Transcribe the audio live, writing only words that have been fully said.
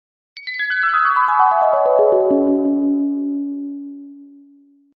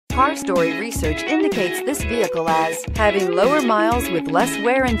Car Story research indicates this vehicle as having lower miles with less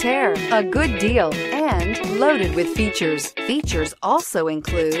wear and tear, a good deal, and loaded with features. Features also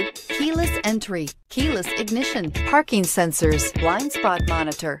include keyless entry, keyless ignition, parking sensors, blind spot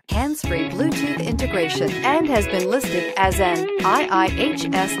monitor, hands-free Bluetooth integration, and has been listed as an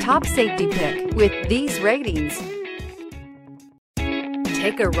IIHS top safety pick with these ratings.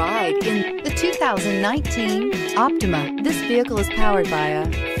 Take a ride in the 2019 Optima. This vehicle is powered by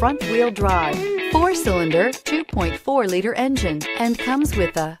a front-wheel drive, 4-cylinder, 2.4-liter engine and comes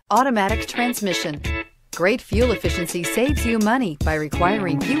with a automatic transmission. Great fuel efficiency saves you money by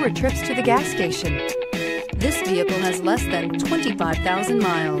requiring fewer trips to the gas station. This vehicle has less than 25,000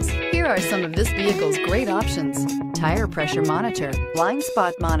 miles. Here are some of this vehicle's great options: tire pressure monitor, blind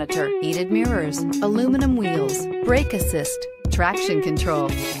spot monitor, heated mirrors, aluminum wheels, brake assist, traction control,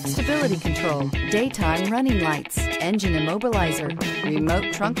 stability control, daytime running lights, engine immobilizer,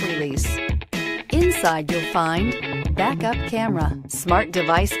 remote trunk release. Inside you'll find backup camera, smart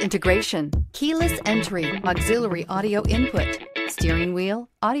device integration, keyless entry, auxiliary audio input, steering wheel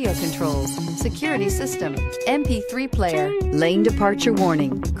audio controls, security system, MP3 player, lane departure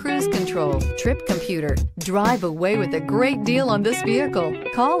warning, cruise control, trip computer. Drive away with a great deal on this vehicle.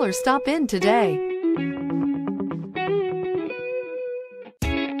 Call or stop in today.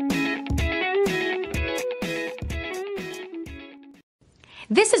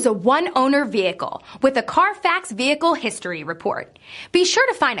 This is a one-owner vehicle with a CARFAX vehicle history report. Be sure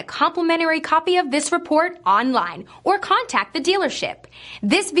to find a complimentary copy of this report online or contact the dealership.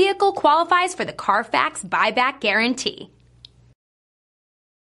 This vehicle qualifies for the CARFAX buyback guarantee.